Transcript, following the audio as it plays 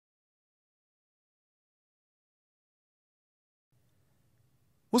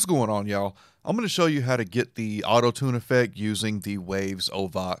What's going on, y'all? I'm going to show you how to get the auto-tune effect using the Waves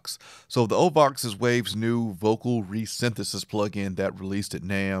Ovox. So the Ovox is Waves' new vocal resynthesis plugin that released at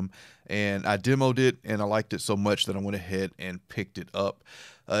NAMM, and I demoed it and I liked it so much that I went ahead and picked it up.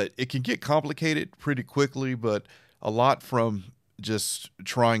 It can get complicated pretty quickly, but a lot from just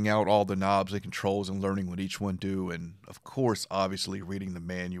trying out all the knobs and controls and learning what each one do, and of course obviously reading the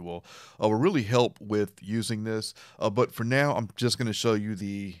manual will really help with using this. But for now I'm just going to show you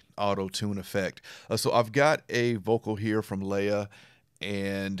the auto tune effect. So I've got a vocal here from Leia,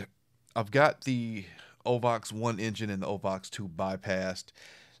 and I've got the Ovox 1 engine and the Ovox 2 bypassed,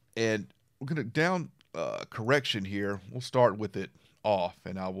 and we're going to down correction here. We'll start with it off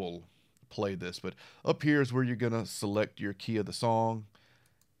and I will play this, but up here is where you're gonna select your key of the song,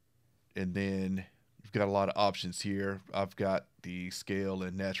 and then you've got a lot of options here. I've got the scale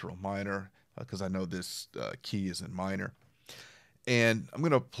in natural minor because I know this key is in minor, and I'm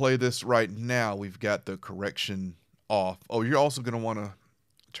gonna play this right now. We've got the correction off. Oh, you're also gonna want to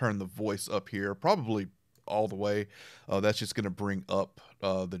turn the voice up here, probably all the way. That's just gonna bring up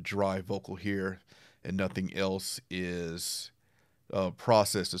the dry vocal here, and nothing else is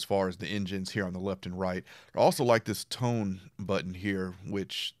processed as far as the engines here on the left and right. I also like this tone button here,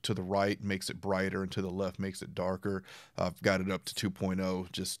 which to the right makes it brighter and to the left makes it darker. I've got it up to 2.0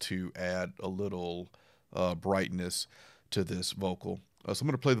 just to add a little brightness to this vocal. So I'm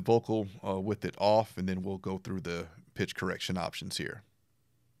going to play the vocal with it off, and then we'll go through the pitch correction options here.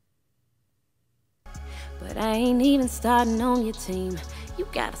 But I ain't even starting on your team. You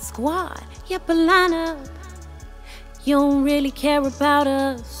got a squad, yep, a lineup. You don't really care about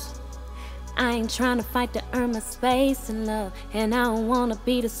us. I ain't trying to fight to earn my space and love, and I don't want to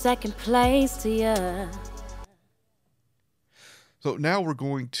be the second place to you. So now we're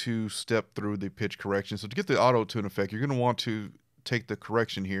going to step through the pitch correction. So to get the auto tune effect, you're going to want to take the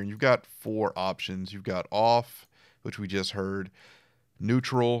correction here, and you've got 4 options. You've got off, which we just heard,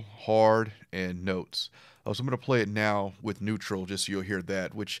 neutral, hard, and notes. So I'm going to play it now with neutral just so you'll hear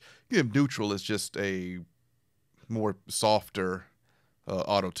that, which, again, neutral is just a more softer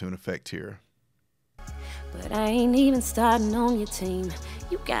auto-tune effect here. But I ain't even starting on your team.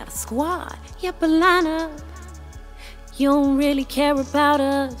 You got a squad, yep, a lineup. You don't really care about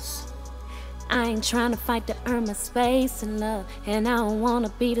us. I ain't trying to fight to earn my space and love, and I don't want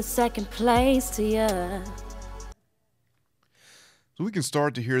to be the second place to you. So we can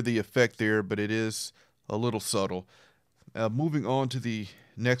start to hear the effect there, but it is a little subtle. Moving on to the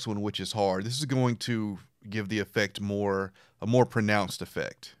next one, which is hard. This is going to give the effect a more pronounced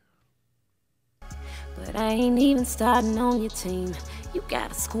effect. But I ain't even starting on your team. You got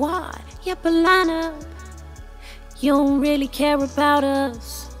a squad, yep, a lineup. You don't really care about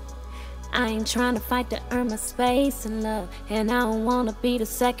us. I ain't trying to fight to earn my space and love, and I don't want to be the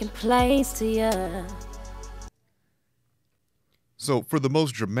second place to you. So for the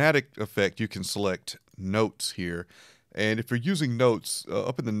most dramatic effect, you can select notes here. And if you're using notes,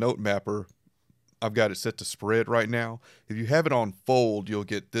 up in the note mapper, I've got it set to spread right now. If you have it on fold, you'll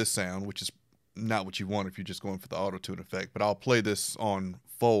get this sound, which is not what you want if you're just going for the auto-tune effect. But I'll play this on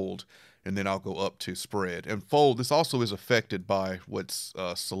fold, and then I'll go up to spread. And fold, this also is affected by what's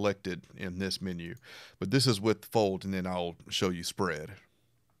selected in this menu. But this is with fold, and then I'll show you spread.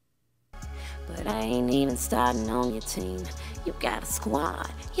 But I ain't even starting on your team. You got a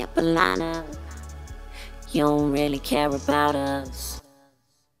squad, yep, a lineup. You don't really care about us.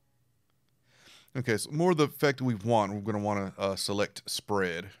 Okay, so more of the effect we want, we're going to want to select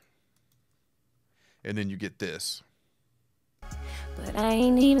spread. And then you get this. But I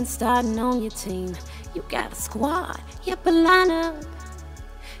ain't even starting on your team. You got a squad, yep, a lineup.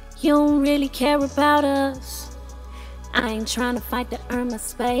 You don't really care about us. I ain't trying to fight to earn my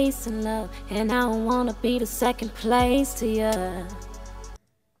space and love, and I don't want to be the second place to you.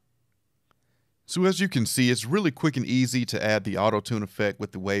 So as you can see, it's really quick and easy to add the auto-tune effect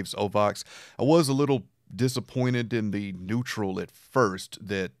with the Waves Ovox. I was a little disappointed in the neutral at first,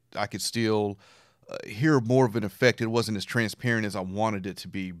 that I could still hear more of an effect. It wasn't as transparent as I wanted it to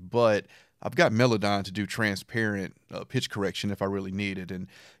be, but I've got Melodyne to do transparent pitch correction if I really need it. And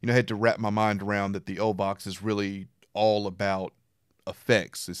I had to wrap my mind around that the Ovox is really all about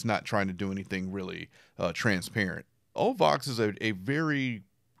effects. It's not trying to do anything really transparent. Ovox is a very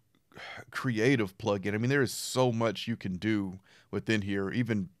creative plugin. I mean, there is so much you can do within here,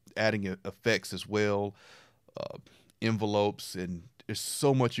 even adding effects as well, envelopes, and there's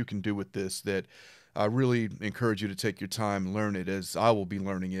so much you can do with this that I really encourage you to take your time and learn it, as I will be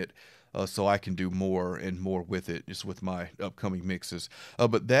learning it, so I can do more and more with it, just with my upcoming mixes.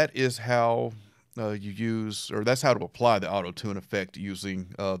 But that is how you use, or that's how to apply the auto tune effect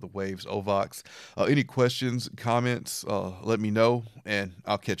using the Waves Ovox. Any questions, comments, let me know, and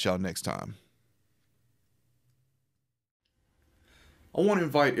I'll catch y'all next time. I want to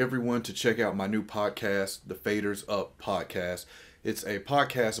invite everyone to check out my new podcast, the Faders Up Podcast. It's a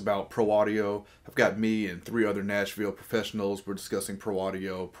podcast about pro audio. I've got me and 3 other Nashville professionals. We're discussing pro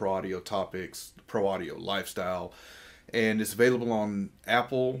audio topics, pro audio lifestyle. And it's available on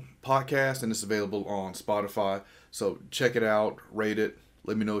Apple Podcasts and it's available on Spotify. So check it out, rate it,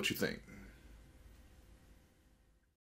 let me know what you think.